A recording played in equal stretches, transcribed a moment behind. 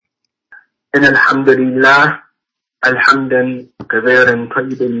إن الحمد لله الحمدا كثيرا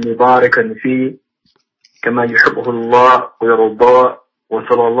طيبا مباركا فيه كما يحبه الله ويرضاه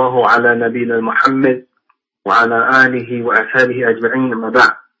وصلى الله على نبينا محمد وعلى آله وأصحابه أجمعين أما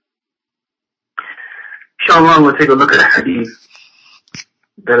بعد. Inshallah, we'll take a look at a hadith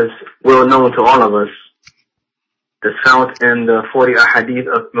that is well known to all of us, that's found in the 40 hadith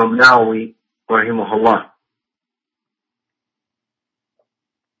of Imam Nawawi rahimahullah.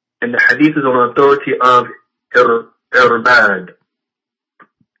 And the hadith is on the authority of Irbaad.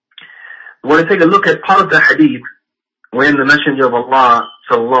 We want to take a look at part of the hadith when the Messenger of Allah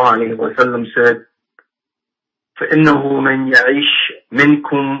sallallahu alayhi wa sallam said, فَإِنَّهُ مَنْ يَعِشْ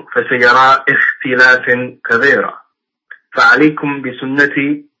مِنْكُمْ فَسَيَرَى اخْتِلَافٍ كَثِيرًا فَعَلَيْكُمْ بِسُنَّتِي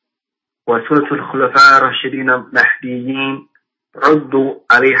وَسُنَّةِ الْخُلَفَاءِ الرَّاشِدِينَ الْمَهْدِيِّينَ عُضُّوا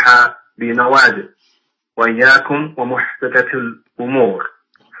عَلَيْهَا بِنَوَاجِذٍ وَإِيَّاكُمْ وَمُحْدَثَاتِ الْأُمُورِ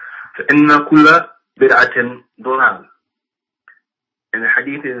فَإِنَّ كُلَّ بِدْعَةٍ ضَلَالَةٍ. And the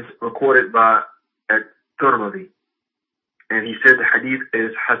hadith is recorded by At-Tirmidhi, and he said the hadith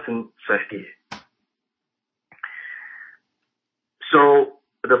is Hasan Sahih. So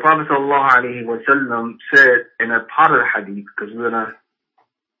the Prophet ﷺ said in a part of the hadith, because we're going to,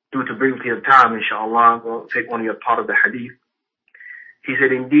 due to brevity of time, inshallah, we'll take only a part of the hadith. He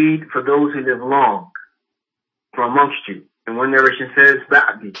said, indeed, for those who live long from amongst you, and one narration says,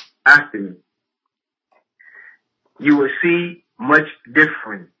 ba'di, after me, you will see much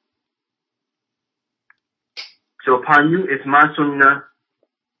different. So upon you is my sunnah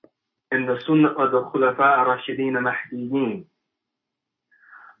and the sunnah of the Khulafa ar-Rashideen al-Mahdiyyin.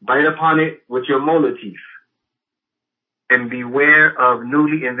 Bite upon it with your motive and beware of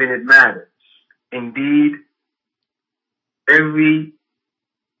newly invented matters. Indeed, every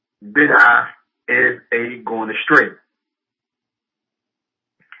bid'ah is a going astray.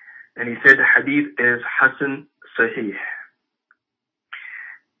 And he said the hadith is Hasan Sahih.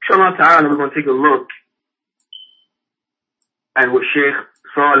 Inshallah ta'ala, we're going to take a look at what Shaykh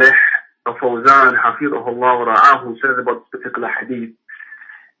Salih al-Fawzan hafidhahullah wa ra'ahu says about this particular hadith,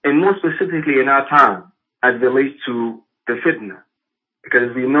 and more specifically in our time as it relates to the fitna.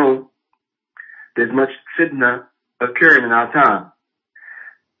 Because as we know, there's much fitna occurring in our time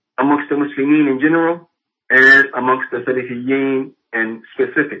amongst the Muslimin in general and amongst the Salafiyyin in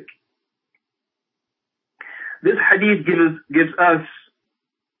specific. This hadith gives us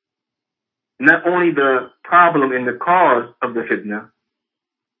not only the problem and the cause of the fitna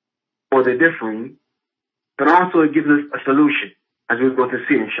or the differing, but also it gives us a solution, as we're going to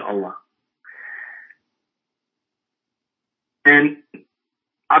see, inshallah. And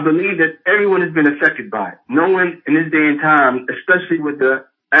I believe that everyone has been affected by it. No one in this day and time, especially with the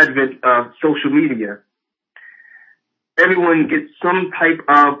advent of social media, everyone gets some type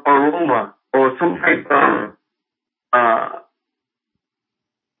of aroma or some type of a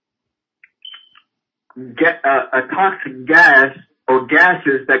toxic gas or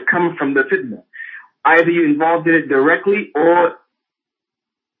gases that come from the fitna. Either you're involved in it directly or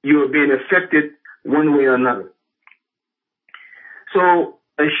you are being affected one way or another. So,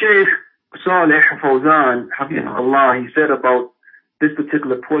 Shaykh Salih Fawzan, Hafizahullah, he said about this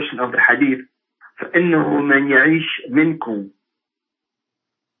particular portion of the hadith, فَإِنَّهُ مَنْ يَعِيشْ مِنْكُمْ.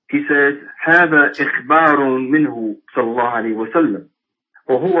 He says, هذا إخبار منه صلى الله عليه وسلم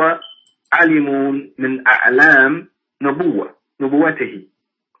وهو علم من أعلام نبوته.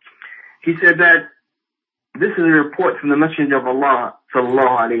 He said that this is a report from the Messenger of Allah صلى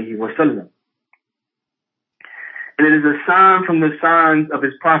الله عليه وسلم, and it is a sign from the signs of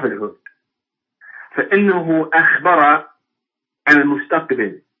his prophethood. فإنه أخبر عن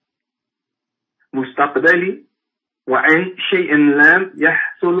المستقبل مستقبلي وعن شيء لم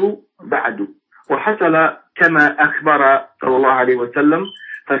يحصل بعد وحصل كما أخبر صلى الله عليه وسلم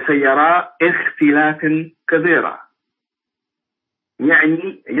فسيرى اختلاف كثيرا.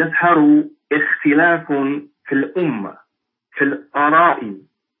 يعني يظهر اختلاف في الأمة في الآراء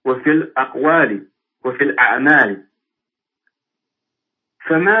وفي الأقوال وفي الأعمال.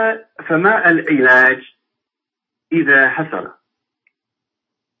 فما العلاج إذا حصل؟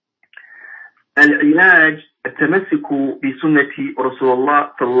 العلاج التمسك بسنة رسول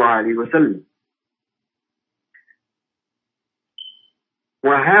الله صلى الله عليه وسلم،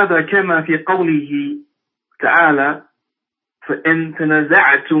 وهذا كما في قوله تعالى فإن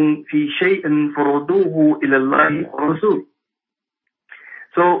تنازعتم في شيء فردوه إلى الله والرسول.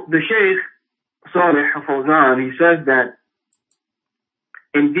 So the Shaykh Salih Fawzan, he says that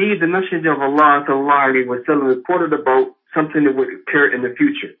indeed the Messenger of Allah sallallahu alaihi wasallam reported about something that would occur in the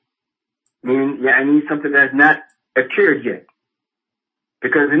future. Meaning, something that has not occurred yet.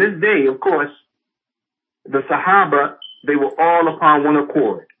 Because in this day, of course, the Sahaba, they were all upon one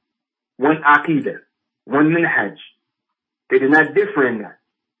accord, one aqidah, one minhaj. They did not differ in that.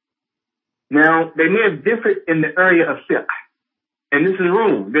 Now, they may have differed in the area of fiqh. And this is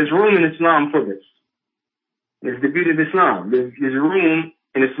room. There's room in Islam for this. It's the beauty of Islam. There's room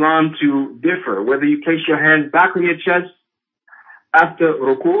in Islam to differ, whether you place your hands back on your chest after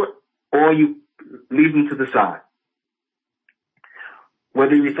ruku' or you leave them to the side.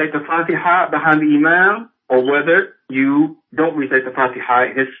 Whether you recite the Fatiha behind the Imam or whether you don't recite the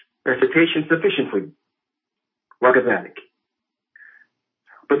Fatiha, his recitation sufficient for you. وَكَذَلِكَ.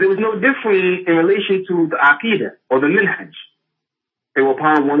 But there was no differing in relation to the Aqidah or the Minhaj. They were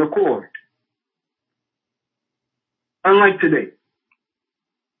upon one accord. Unlike today.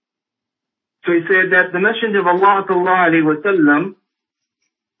 So he said that the Messenger of Allah sallallahu alaihi wasallam,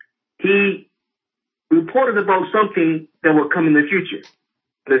 he reported about something that will come in the future,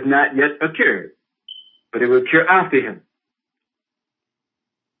 but has not yet occurred, but it will occur after him.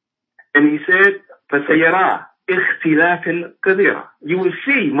 And he said, فَسَيَرَى اِخْتِلَافٍ كَثِيرًا. You will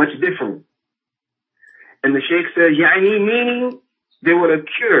see much different. And the Shaykh said, يعني, meaning they will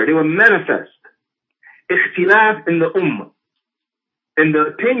occur, they will manifest. Ikhtilaf in the ummah, in the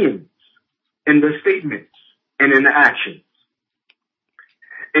opinions, in the statements, and in the actions.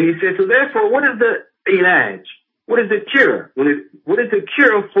 And he said, so therefore, what is the ilaj? What is the cure? What is the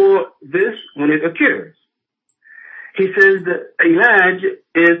cure for this when it occurs? He says the ilaj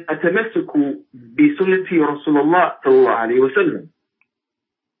is atamassuku bi sunnati Rasulullah sallallahu alayhi wa sallam.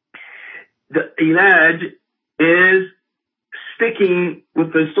 The ilaj is sticking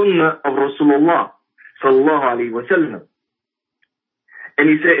with the sunnah of Rasulullah sallallahu alayhi wa sallam. And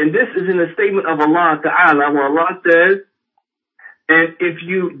he said, and this is in the statement of Allah Ta'ala, where Allah says, and if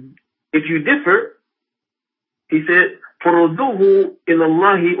you differ, he said, فَرُدُّوهُ إِلَى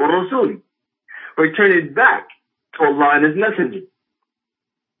اللَّهِ وَرَسُولِهِ. Return it back to Allah and His Messenger.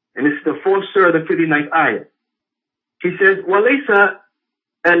 And this is the 4th surah, the 59th ayah. He says, وَلَيْسَ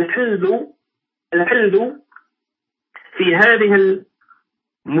الْحِلْدُ في هذه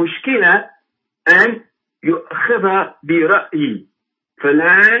المشكلة أن يؤخذ برأي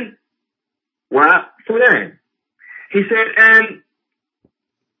فلان وفلان. He said, and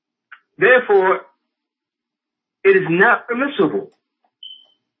therefore, it is not permissible.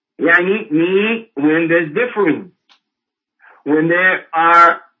 Yani, meaning when there's differing, when there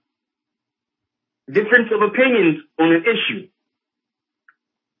are difference of opinions on an issue,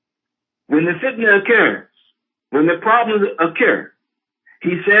 when the fitna occurs, when the problems occur.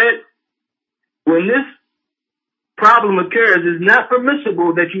 He said, when this problem occurs, it's not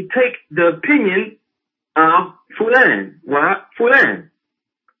permissible that you take the opinion of fulan wa fulan.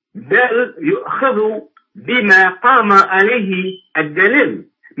 بل يؤخذ بما قام عليه الدليل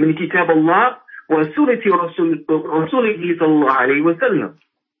من كتاب الله وسنة رسوله صلى الله عليه وسلم.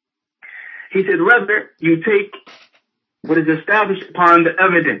 He said, rather, you take what is established upon the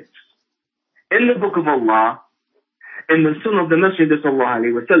evidence in the book of Allah and the sunnah of the Messenger sallallahu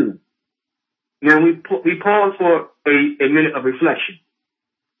alaihi wasallam. Now we pause for a minute of reflection.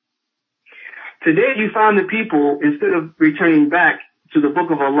 Today you find the people, instead of returning back to the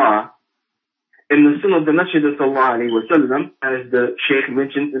book of Allah and the sunnah of the Messenger sallallahu alaihi wasallam, as the Shaykh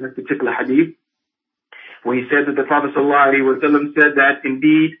mentioned in this particular hadith, where he said that the Prophet sallallahu alaihi wasallam said that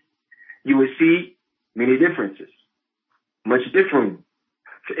indeed you will see many differences, much differing.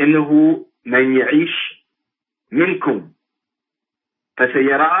 فإنه من يعيش منكم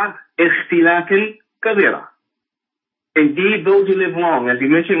فسيرى اختلاف كبيرا. Indeed, those who live long, as he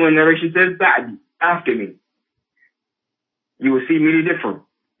mentioned when narration says, بعد, after me, you will see many different,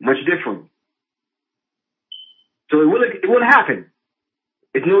 much different. So it will happen.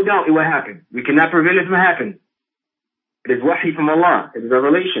 It's no doubt it will happen. We cannot prevent it from happening. It is wahi from Allah. It is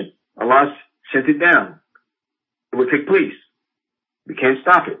revelation. Allah sent it down. It will take place. We can't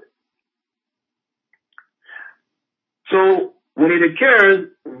stop it. So when it occurs,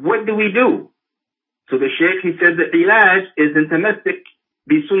 what do we do? So the Shaykh, he said that ilaj is in tamassak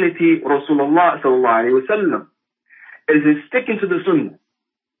bi sunnati Rasulullah sallallahu alayhi wa sallam. It is in sticking to the sunnah.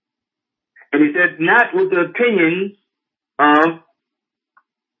 And he said, not with the opinions of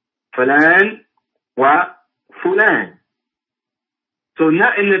fulan wa fulan. So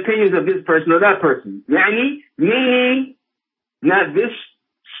not in the opinions of this person or that person. Yani, meaning not this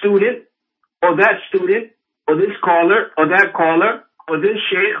student or that student or this caller or that caller or this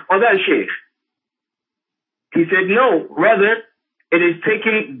sheikh or that sheikh. He said, no, rather it is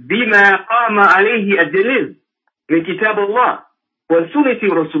taken bima qama alayhi ad-dalil min kitab Allah wa sunnati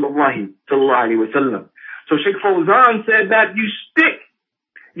Rasulullah sallallahu alayhi wa sallam. So Sheikh Fawzan said that you stick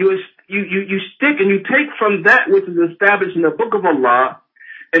you stick and you take from that which is established in the Book of Allah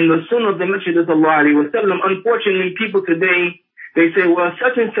and the Sunnah of the Messenger sallallahu alaihi wasallam. Unfortunately, people today, they say, well,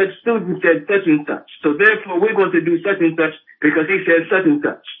 such and such student said such and such, so therefore we're going to do such and such because he said such and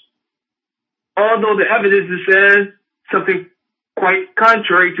such. Although the evidence says something quite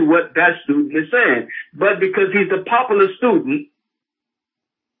contrary to what that student is saying. But because he's a popular student,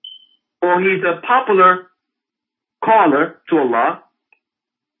 or he's a popular caller to Allah,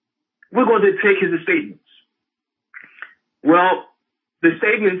 we're going to take his statements. Well, the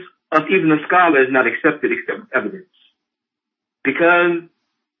statements of even a scholar is not accepted except evidence. Because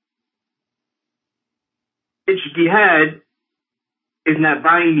ijtihad is not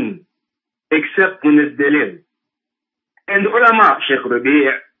binding except when it's dalil. And the ulama, Sheikh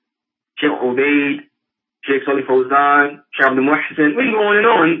Rabi', Sheikh Ubaid, Sheikh Salih Fawzan, Sheikh Abdul Muhsin, we go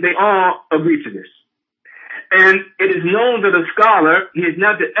on, they all agree to this. And it is known that a scholar, he is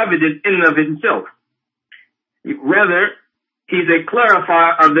not the evidence in and of himself. Rather, he's a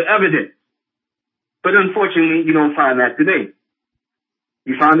clarifier of the evidence. But unfortunately, you don't find that today.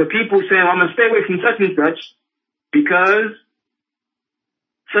 You find the people saying, I'm going to stay away from such and such because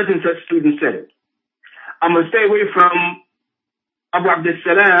such and such student said it. I'm going to stay away from Abu Abdus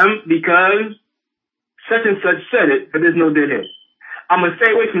Salam because such and such said it, but there's no dalil. I'm going to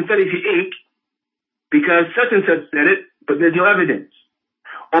stay away from Salafi Inc. because such and such said it, but there's no evidence.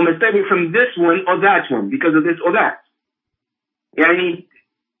 I'm going to stay away from this one or that one because of this or that. Yani,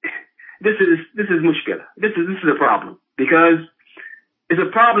 this is mushkila. This is a problem. Because it's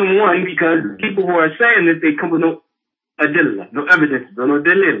a problem, one, because people who are saying this, they come with no adillah, no evidence, no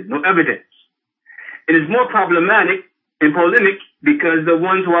dalil, no evidence. It is more problematic and polemic because the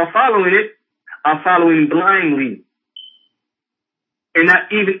ones who are following it are following blindly and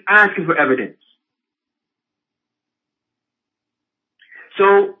not even asking for evidence.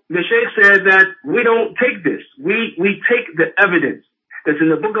 So the Shaykh said that we don't take this. We take the evidence that's in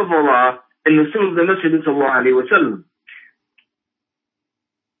the Book of Allah and the Sunnah of the Messenger sallallahu alaihi wasallam.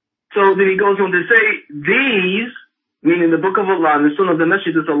 So then he goes on to say, these, meaning the Book of Allah and the Sunnah of the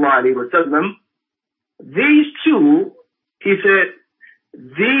Messenger sallallahu alaihi wasallam, these two, he said,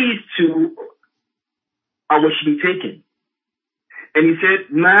 these two are what should be taken. And he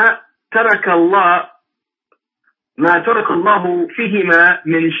said, ما ترك الله فيهما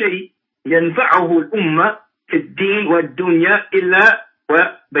من شيء ينفعه الأمة في الدين والدنيا إلا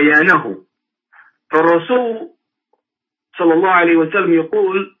وبيانه. فالرسول صلى الله عليه وسلم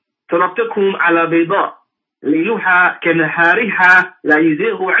يقول تركتكم على بيضاء ليلها كنهارها لا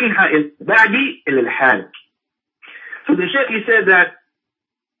يزيغ عنها بعدي إلا الحالك. So the Shaykh, he said that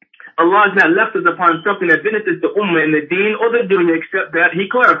Allah has not left us upon something that benefits the Ummah in the deen or the dunya except that He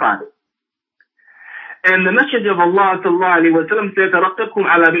clarified it. And the Messenger of Allah sallallahu alayhi wa sallam said تركتكم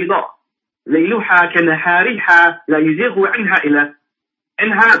على بيضاء ليلها كنهارها لا يزيغ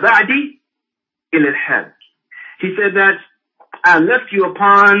عنها بعدي إلا الحالك. He said that I left you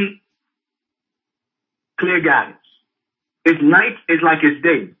upon clear guidance. Its night is like its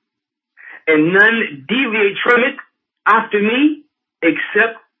day, and none deviate from it after me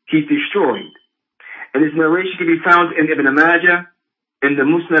except he's destroyed. And this narration can be found in Ibn Majah, in the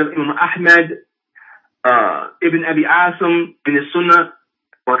Musnad of Imam Ahmad, Ibn Abi Asim, in the Sunnah,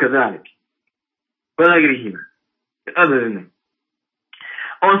 وكذلك. Other than that.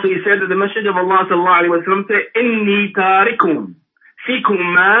 Also, he said that the Messenger of Allah sallallahu alaihi wasallam said, "Inni tarikum fikum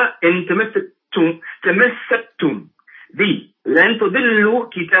ma in tamassaktum bi lan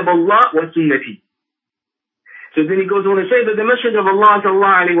tudillu kitab Allah wa sunnati." So then he goes on to say that the Messenger of Allah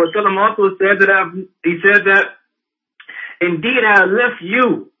sallallahu alaihi wasallam also said that he said that indeed I left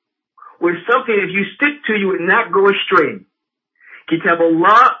you with something if you stick to you would not go astray. Kitab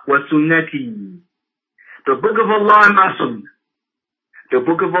Allah wa sunnati, the Book of Allah and my Sunnah. The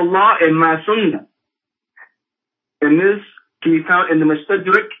Book of Allah and my Sunnah. And this can be found in the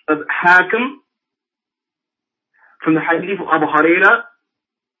Mustadrak of Hakim from the Hadith of Abu Hurairah,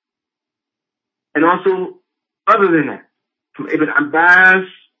 and also other than that from Ibn Abbas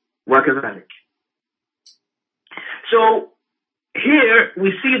وكذلك. So here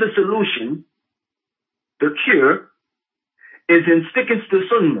we see the solution, the cure, is in sticking to the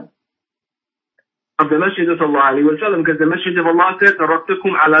Sunnah of the Messenger sallallahu alaihi wasallam, because the Messenger of Allah said,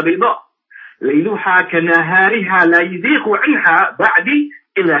 "تركتكم على بيضاء ليلها كنهارها لا يزيغ عنها بعدي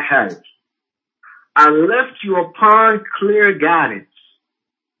إلا حالك." I left you upon clear guidance.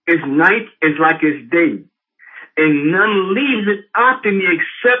 Its night is like its day, and none leaves it after me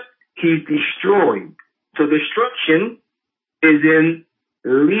except he's destroyed. So destruction is in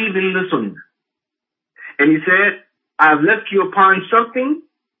leaving the Sunnah. And he said, I've left you upon something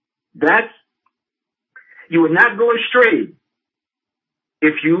that you would not go astray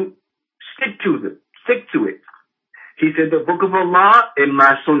if you stick to it. He said, the book of Allah and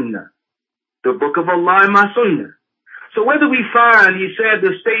my sunnah. The book of Allah and my sunnah. So whether we find, he said,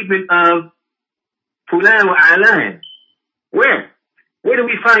 the statement of Fulan wa Alan, where do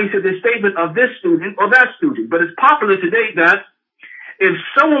we find, he said, the statement of this student or that student? But it's popular today that if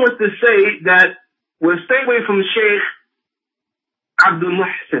someone was to say that we'll stay away from Sheikh Abdul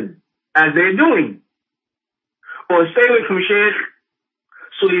Muhsin, as they're doing, or stay away from Sheikh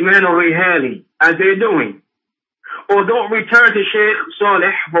Suleiman al-Rihali, as they're doing, or don't return to Sheikh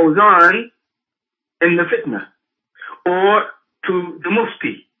Saleh Fawzan in the fitna, or to the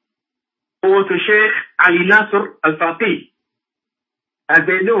Mufti, or to Sheikh Ali Nasr al-Faqih, as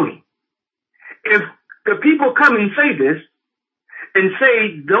they're doing. If the people come and say this, and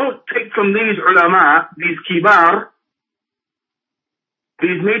say, don't take from these ulama, these kibar,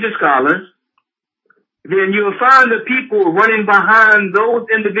 these major scholars, then you'll find the people running behind those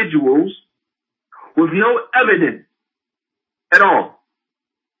individuals with no evidence at all.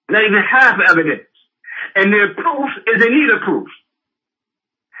 Not even half evidence. And their proof is in need of proof.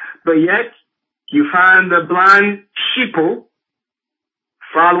 But yet, you find the blind sheeple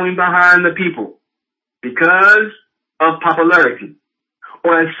following behind the people because of popularity.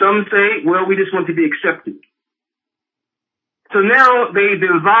 Or as some say, well, we just want to be accepted. So now they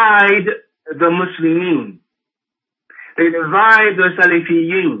divide the Muslimin. They divide the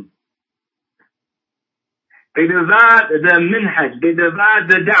Salafiyin. They divide the minhaj. They divide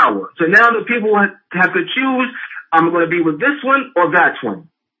the da'wah. So now the people have to choose, I'm going to be with this one or that one.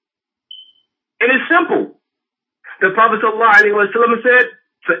 And it's simple. The Prophet ﷺ said,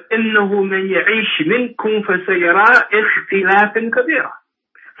 فَإِنَّهُ مَنْ يَعِيشْ مِنْكُمْ فَسَيَرَى اخْتِلَافٍ كَبِيرًا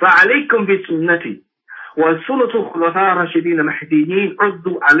فعليكم بسنتي وسنة خلفاء راشدين مهديين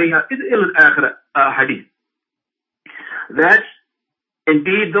عضوا عليها إلى الآخرة hadith. That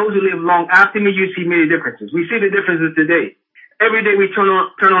indeed those who live long after me, you see many differences. We see the differences today. Every day we turn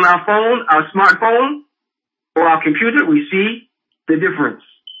on our phone, our smartphone, or our computer, we see the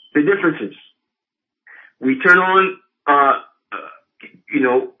differences. We turn on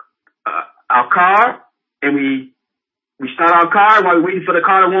our car, and we start our car while we're waiting for the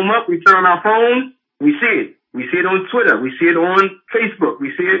car to warm up. We turn on our phone. We see it. We see it on Twitter. We see it on Facebook.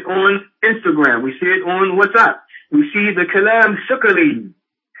 We see it on Instagram. We see it on WhatsApp. We see the kalam circulating.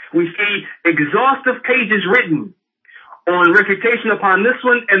 We see exhaustive pages written on refutation upon this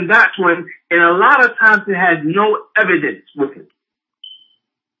one and that one. And a lot of times it has no evidence with it.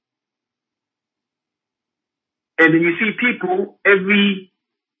 And then you see people, every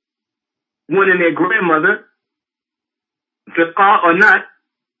one and their grandmother, fiqh or not,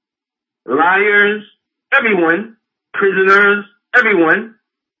 liars, everyone, prisoners, everyone,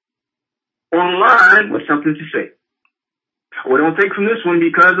 online with something to say. Well, don't take from this one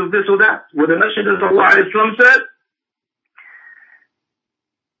because of this or that. What the Messenger of Allah said,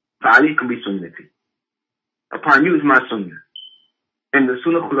 فَعَلَيْكُمْ بِسُنَّتِي. Upon you is my sunnah. And the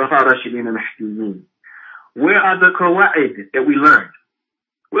sunnah khulafa rashidin al-mahdiyyin. Where are the qawa'id that we learned?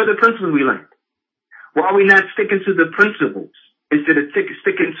 Where are the principles we learned? Why are we not sticking to the principles instead of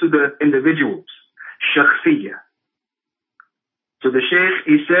sticking to the individuals? Shakhsiyya. So the Shaykh,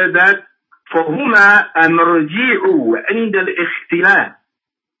 he said that فَهُمَا أَمْرْجِعُ عِنْدَ الْإِخْتِلَافِ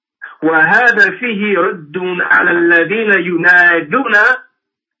وَهَذَا فِيهِ رَدٌّ عَلَى الَّذِينَ يُنَادُونَ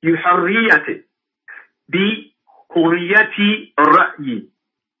بِحُرِّيَّةِ الرَّأْيِ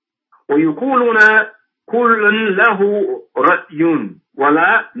ويقولون كل له رأي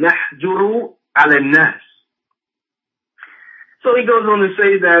ولا نحجر على الناس. So he goes on to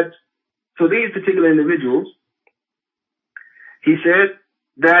say that, so these particular individuals, he said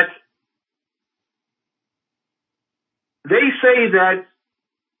that they say that,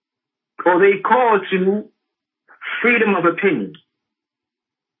 or they call to freedom of opinion.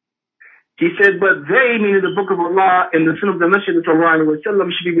 He said, but they, meaning the book of Allah and the sunnah of the Messenger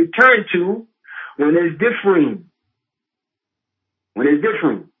should be returned to when there's differing. When it's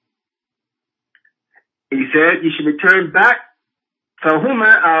differing. He said, you should return back.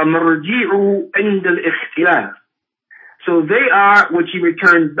 فَهُمَا مَرْجِعُ عِنْدَ الْإِخْتِلَافِ. So they are what you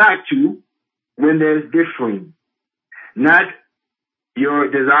return back to when there's differing. Not your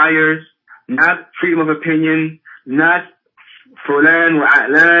desires, not freedom of opinion, not fulan wa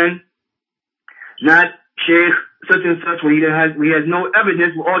a'lan, not sheikh such and such, where he has no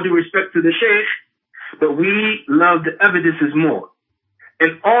evidence, with all due respect to the sheikh, but we love the evidences more.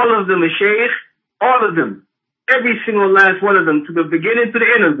 And all of them, the sheikh, all of them, every single last one of them, to the beginning to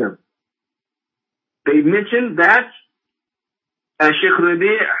the end of them, they mentioned that Sheikh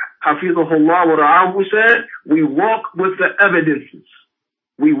Rabi' Hafizahullah wa Ra'ahu said, we walk with the evidences.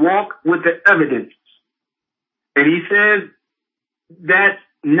 We walk with the evidences. And he said that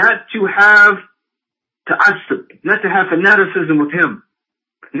not to have ta'assub, not to have fanaticism with him,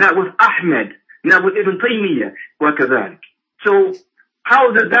 not with Ahmed, not with Ibn Taymiyyah, wa kadhalik. So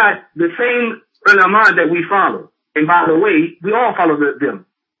how is it that the same ulama that we follow, and by the way, we all follow them.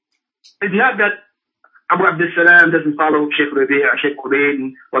 It's not that Abu Abdus Salam doesn't follow Sheikh Rabi' or Sheikh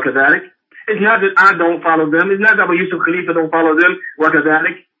Ubaid wa kadhalik. It's not that I don't follow them. It's not that Abu Yusuf Khalifa don't follow them wa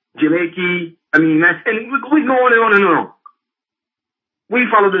kadhalik. Jaleki, and we go on and on and on. We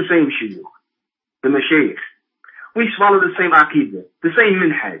follow the same shuyukh, the mashayikh. We follow the same aqidah, the same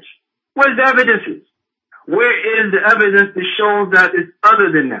minhaj. Where's the evidences? Where is the evidence that shows that it's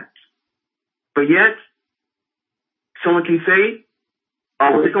other than that? But yet, someone can say,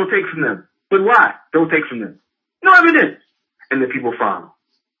 oh, it's going to take from them. But why? Don't take from them. No evidence. And the people follow.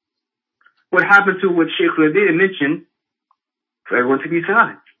 What happened to what Sheikh Rabi' mentioned, for everyone to be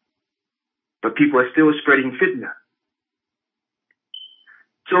silent. But people are still spreading fitna.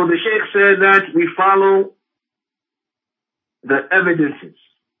 So the Sheikh said that we follow the evidences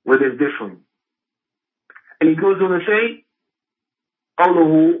where there's different. And he goes on to say,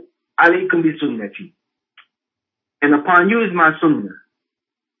 قَوْلُهُ عَلَيْكُمْ بِسُنَّتِي. And upon you is my sunnah.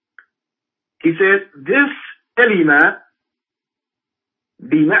 He said, this kalima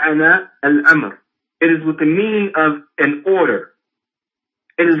بِمَعْنَى الْأَمْرِ. It is with the meaning of an order.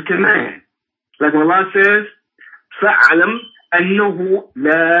 It is a command. Like when Allah says, فَعْلَمْ أَنَّهُ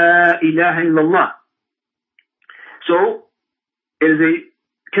لَا إِلَهَ إِلَّا اللَّهِ. So, it is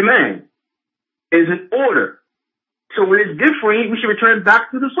a command. It is an order. So when it's differing, we should return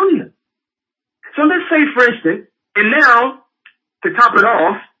back to the sunnah. So let's say, for instance, and now, to top it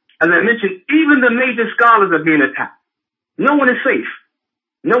off, as I mentioned, even the major scholars are being attacked. No one is safe.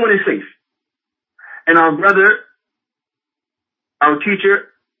 No one is safe. And our brother, our teacher,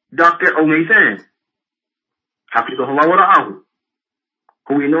 Dr. Omeysan, Hafizahullah wa Ra'ahu,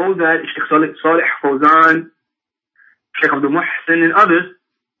 who we know that Sheikh Salih Fawzan, Sheikh Abdul Muhsin, and others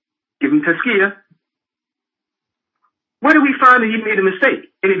give him tazkiyah. Where do we find that he made a mistake?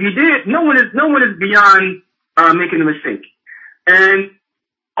 And if he did, no one is beyond making a mistake. And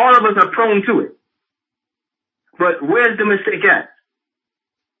all of us are prone to it. But where's the mistake at?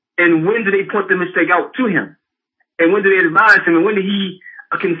 And when do they point the mistake out to him? And when do they advise him? And when did he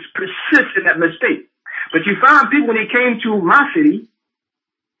can persist in that mistake? But you find people, when they came to my city,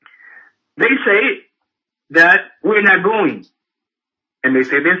 they say that we're not going. And they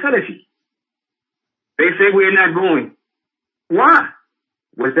say they're Salafi. They say we're not going. Why?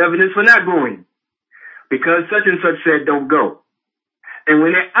 What's the evidence for not going? Because such and such said don't go. And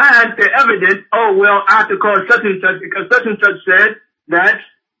when they add their evidence, oh, well, I have to call such and such because such and such said that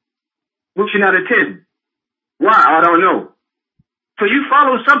we should not attend. Why? I don't know. So you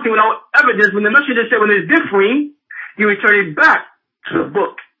follow something without evidence. When the messenger said when it's differing, you return it back to the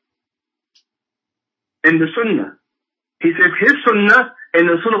book and the sunnah. He says his sunnah and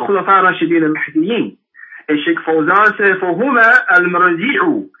the sunnah khulafa rashidin al-mahdiyyin. And Sheikh Fawzan said, فَهُمَا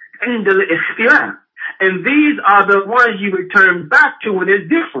الْمَرْجِعُ عِنْدَ الْإِخْتِلَافِ. And these are the ones you return back to when it's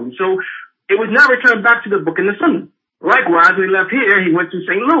different. So it was not returned back to the book and the sunnah. Likewise, when he left here, he went to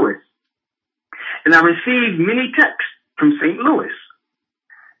St. Louis. And I received many texts from St. Louis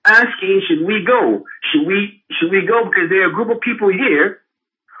asking, should we go? Should we go? Because there are a group of people here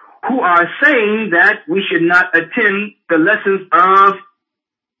who are saying that we should not attend the lessons of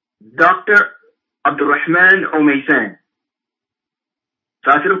Dr. Abdul Rahman Omeysan.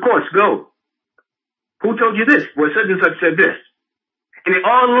 So I said, of course, go. Who told you this? Well, such and such said this. And it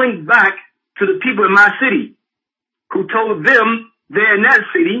all linked back to the people in my city who told them they're in that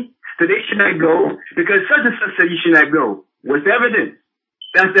city that they should not go because such and such said you should not go. What's the evidence?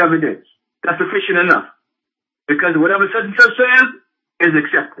 That's the evidence. That's sufficient enough. Because whatever such and such says is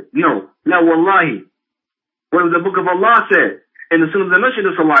accepted. No. La wallahi. What the book of Allah said, and the Sunnah of the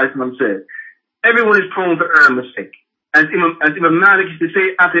Messenger sallallahu alaihi wasallam said, everyone is prone to error and mistake. As Imam Malik used to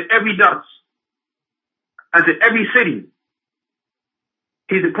say, after every dust, after every city,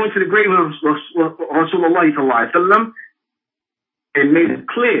 he pointed to the grave of Rasulullah sallallahu alaihi wasallam and made it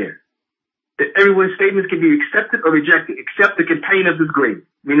clear that everyone's statements can be accepted or rejected except the companion of this grave,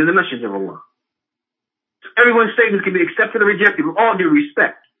 meaning the Messenger of Allah. So everyone's statements can be accepted or rejected with all due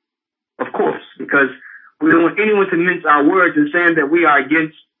respect, of course, because we don't want anyone to mince our words in saying that we are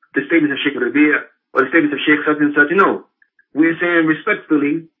against the statements of Sheikh Rabi' or the statements of Sheikh such and such. No. We're saying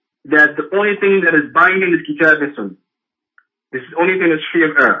respectfully that the only thing that is binding is Kitab and Sunnah. This is the only thing that's free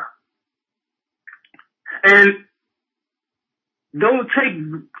of error. And don't take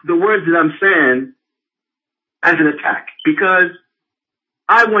the words that I'm saying as an attack, because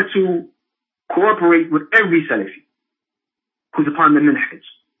I want to cooperate with every Salafi who's upon the minhaj,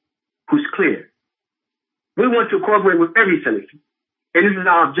 who's clear. We want to cooperate with every Salafi. And this is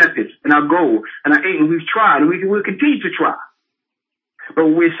our objective and our goal and our aim. We've tried and we will continue to try. But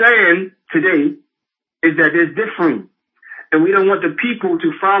what we're saying today is that there's differing. And we don't want the people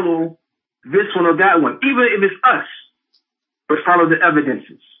to follow this one or that one, even if it's us, but follow the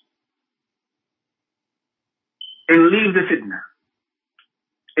evidences. And leave the fitna.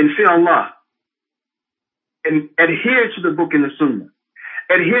 And fear Allah. And adhere to the book and the sunnah.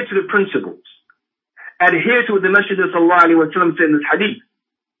 Adhere to the principles. Adhere to what the Messenger sallallahu alaihi wasallam said in this hadith.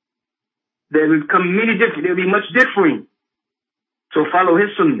 There will become many different. There will be much differing. So follow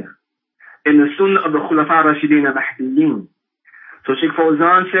his sunnah. In the sunnah of the Khulafa Rashidin al-Mahdiyyin. So Sheikh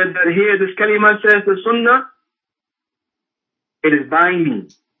Fawzan said that here this kalima says the sunnah, it is binding.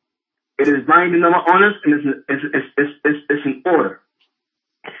 It is binding on us and it's in order.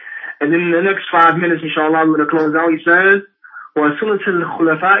 And then in the next 5 minutes, inshallah, we're going to close out. He says, وَسُنَّةُ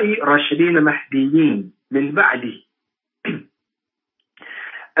الْخُلَفَاءِ رَاشِدِينَ مَهْدِيِّينَ مِنْ بَعْدِهِ.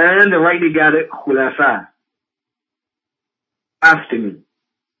 And the rightly guided khulafa after me.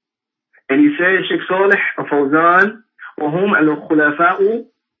 And he says, Sheikh Salih al-Fawzan, وهم الخلفاء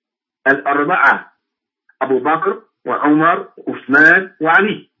الأربعة أبو بكر وعمر وعثمان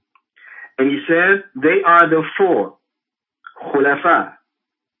وعلي. And he says, they are the 4 khulafa,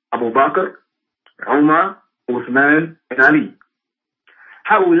 Abu Bakr, Umar, Uthman, and Ali.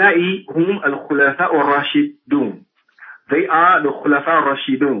 هؤلاء هم الخلفاء الراشدون. They are the khulafa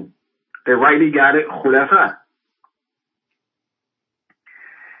rashidun, the rightly guided khulafa.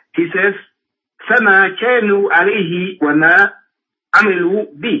 He says, فما كانوا عليه وما عملوا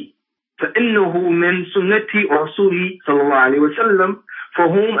به فإنه من سنة رسول صلى الله عليه وسلم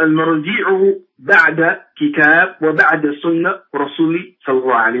فهم المرجع بعد كتاب وبعد سنة رسول صلى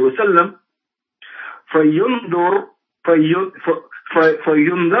الله عليه وسلم فينظر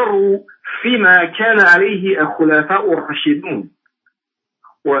فيما كان عليه الخلفاء الراشدون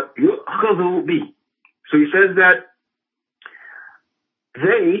ويؤخذ به. So he says that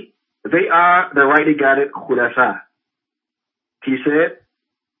they are the rightly guided khulafa. He said,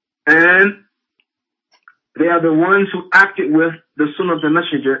 and they are the ones who acted with the sunnah of the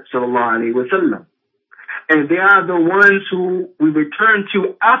Messenger sallallahu alaihi wasallam. And they are the ones who we return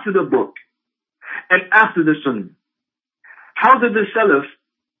to after the book and after the sunnah. How did the Salaf,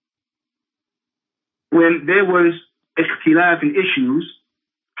 when there was ikhtilaf in issues,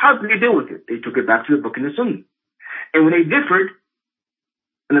 how did they deal with it? They took it back to the book and the sunnah. And when they differed,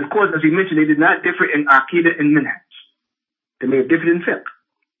 and of course, as we mentioned, they did not differ in aqidah and minhaj. They may have differed in fiqh.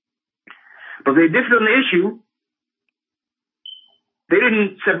 But they differed on the issue. They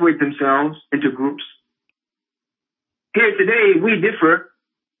didn't separate themselves into groups. Here today, we differ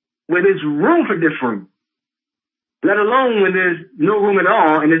where there's room for differing. Let alone when there's no room at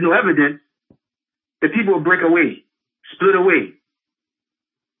all and there's no evidence, the people will break away, split away,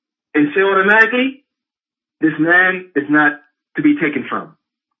 and say automatically, this man is not to be taken from.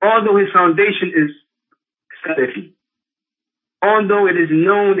 Although his foundation is Salafi. Although it is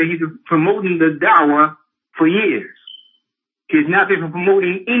known that he's promoting the da'wah for years. He has not been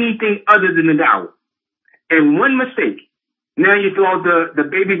promoting anything other than the da'wah. And one mistake, now you throw out the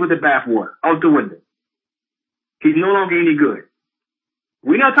baby with the bathwater out the window. He's no longer any good.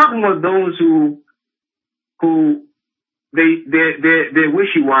 We're not talking about those who they're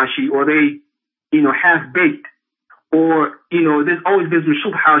wishy-washy or they, half-baked. Or, there's always been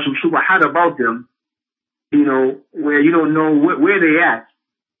some shubhat about them, where you don't know where they at,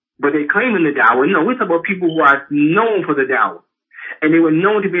 but they claim in the da'wah. No, we're talking about people who are known for the da'wah. And they were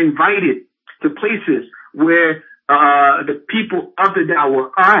known to be invited to places where the people of the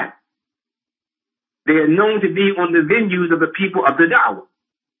da'wah are at. They are known to be on the venues of the people of the da'wah.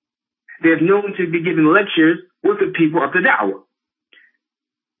 They're known to be giving lectures with the people of the da'wah.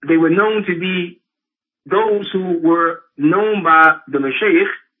 They were known to be those who were known by the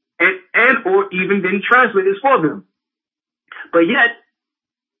mashayikh and or even been translators for them. But yet,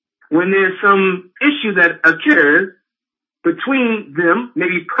 when there's some issue that occurs between them,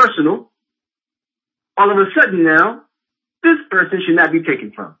 maybe personal, all of a sudden now, this person should not be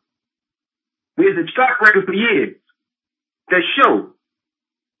taken from. We have a track record for years that show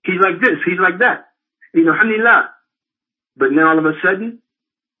he's like this, he's like that. Alhamdulillah. But now all of a sudden,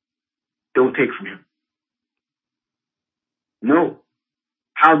 don't take from him. No.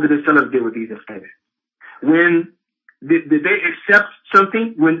 How did the Salaf deal with these affairs? When did they accept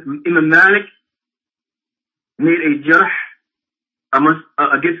something when Imam Malik made a jarh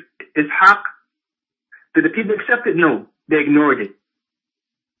against Ishaq. Did the people accept it? No. They ignored it.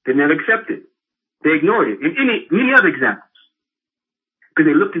 They never accepted it. They ignored it. And many other examples. Because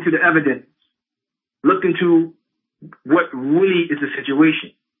they looked into the evidence, looked into what really is the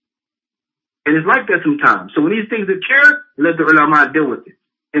situation. And it's like that sometimes. So when these things occur, let the ulama deal with it.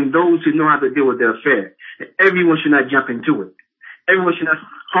 And those who know how to deal with their affair. And everyone should not jump into it. Everyone should not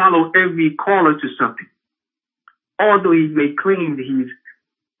follow every caller to something. Although he may claim that he's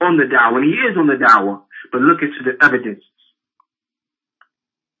on the da'wah, and he is on the da'wah, but look into the evidence.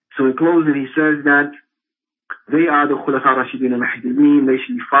 So in closing, he says that they are the Khulafa Rashidin and Mahdiyeen. They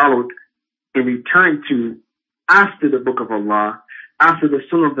should be followed and returned to after the Book of Allah, after the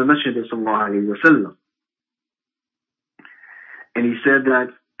Sunnah of the Messenger sallallahu alayhi wa sallam. And he said that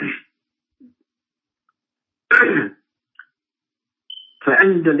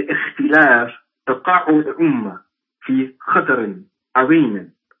فعند الاختلاف تقع الأمة في خطر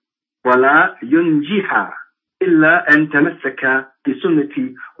عظيم ولا ينجيها إلا أن تمسك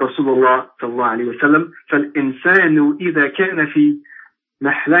بسنة رسول الله صلى الله عليه وسلم. فالإنسان إذا كان في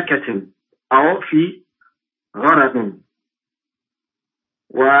محلكة أو في غرض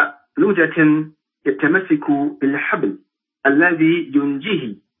ولوجة يتمسك بالحبل الذي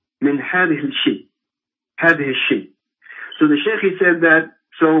ينجيه من هذه الشيء. So the Shaykh, he said that,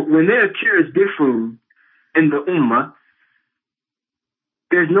 so when there occurs differing in the Ummah,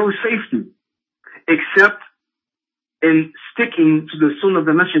 there's no safety except in sticking to the Sunnah of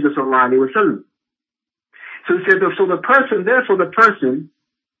the Messenger sallallahu alaihi wasallam. So he said, so the person,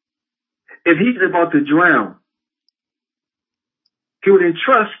 if he's about to drown, he would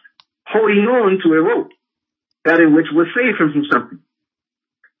entrust holding on to a rope, that in which will save him from something.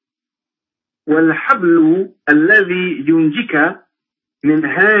 والحبل الذي ينجيك من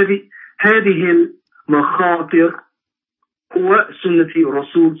هذه المخاطر هو سنة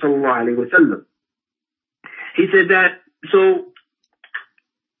رسول صلى الله عليه وسلم. He said that, so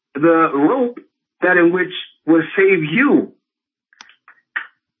the rope that in which will save you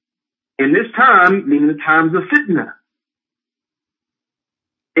in this time, meaning the times of fitna,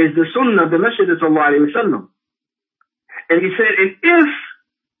 is the sunnah of the Messenger sallallahu alayhi wa sallam. And he said, and if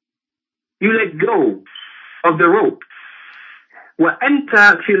you let go of the rope,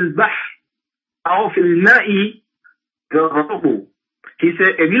 وأنت في البحر أو في الماء غرقه. He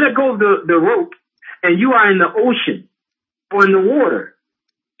said, if you let go of the rope and you are in the ocean or in the water,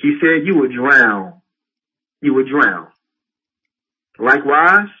 he said, you would drown. You would drown.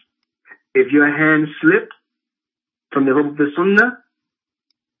 Likewise, if your hand slipped from the rope of the sunnah,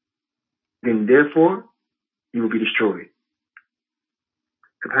 then therefore you will be destroyed.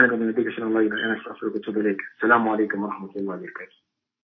 سبحانك اللهم وبحمدك أشهد أن لا إله إلا أنت أستغفرك وأتوب إليك. السلام عليكم ورحمة الله وبركاته.